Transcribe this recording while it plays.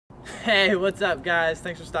Hey, what's up, guys?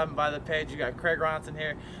 Thanks for stopping by the page. You got Craig Ronaldson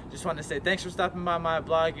here. Just wanted to say thanks for stopping by my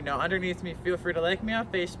blog. Underneath me, feel free to like me on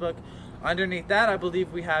Facebook. Underneath that, I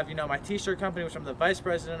believe we have, my t-shirt company, which I'm the vice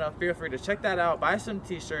president of. Feel free to check that out. Buy some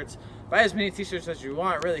t-shirts. Buy as many t-shirts as you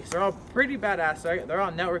want, really, because they're all pretty badass. They're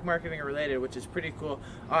all network marketing related, which is pretty cool.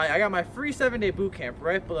 I got my free 7-day boot camp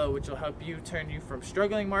right below, which will help you turn you from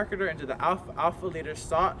struggling marketer into the alpha leader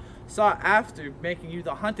sought after, making you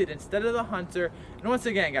the hunted instead of the hunter. And once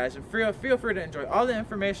again, guys, feel free to enjoy all the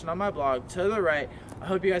information on my blog to the right. I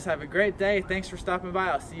hope you guys have a great day. Thanks for stopping by.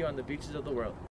 I'll see you on the beaches of the world.